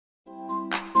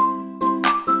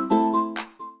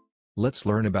Let's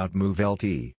learn about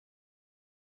Movelt.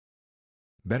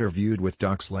 Better viewed with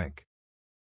docs link.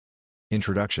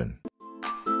 Introduction.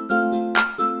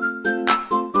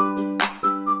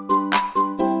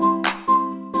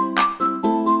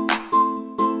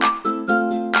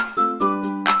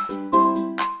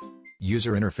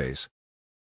 User interface.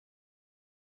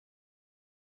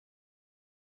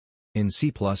 In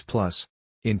C++,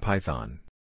 in Python,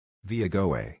 via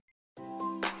GoA.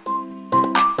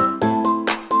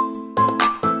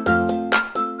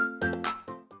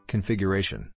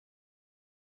 Configuration.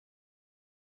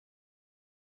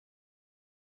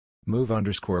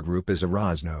 Move_group is a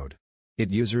ROS node. It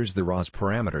uses the ROS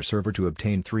parameter server to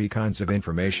obtain three kinds of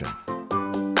information.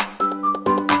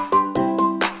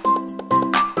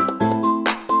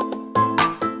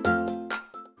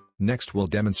 Next we'll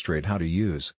demonstrate how to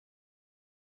use.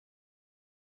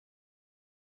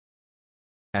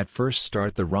 At first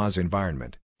start the ROS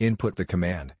environment, input the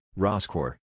command,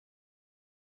 roscore.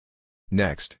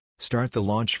 Next, start the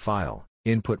launch file,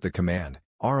 input the command,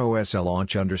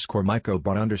 roslaunch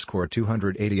 _micobot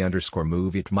 280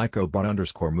 _moveit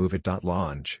micobot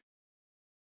moveit.launch.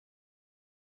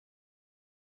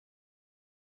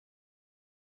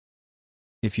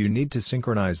 If you need to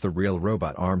synchronize the real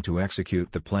robot arm to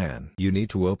execute the plan, you need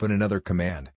to open another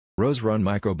command, rosrun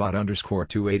micobot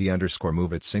 280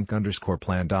 moveit sync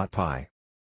plan.py.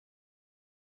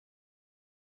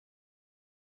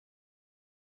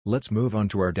 Let's move on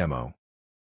to our demo.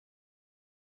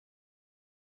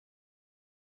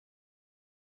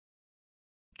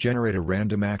 Generate a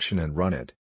random action and run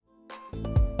it.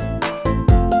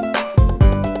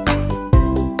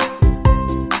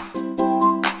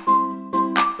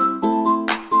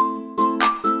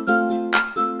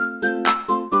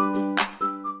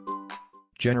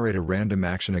 Generate a random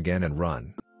action again and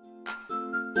run.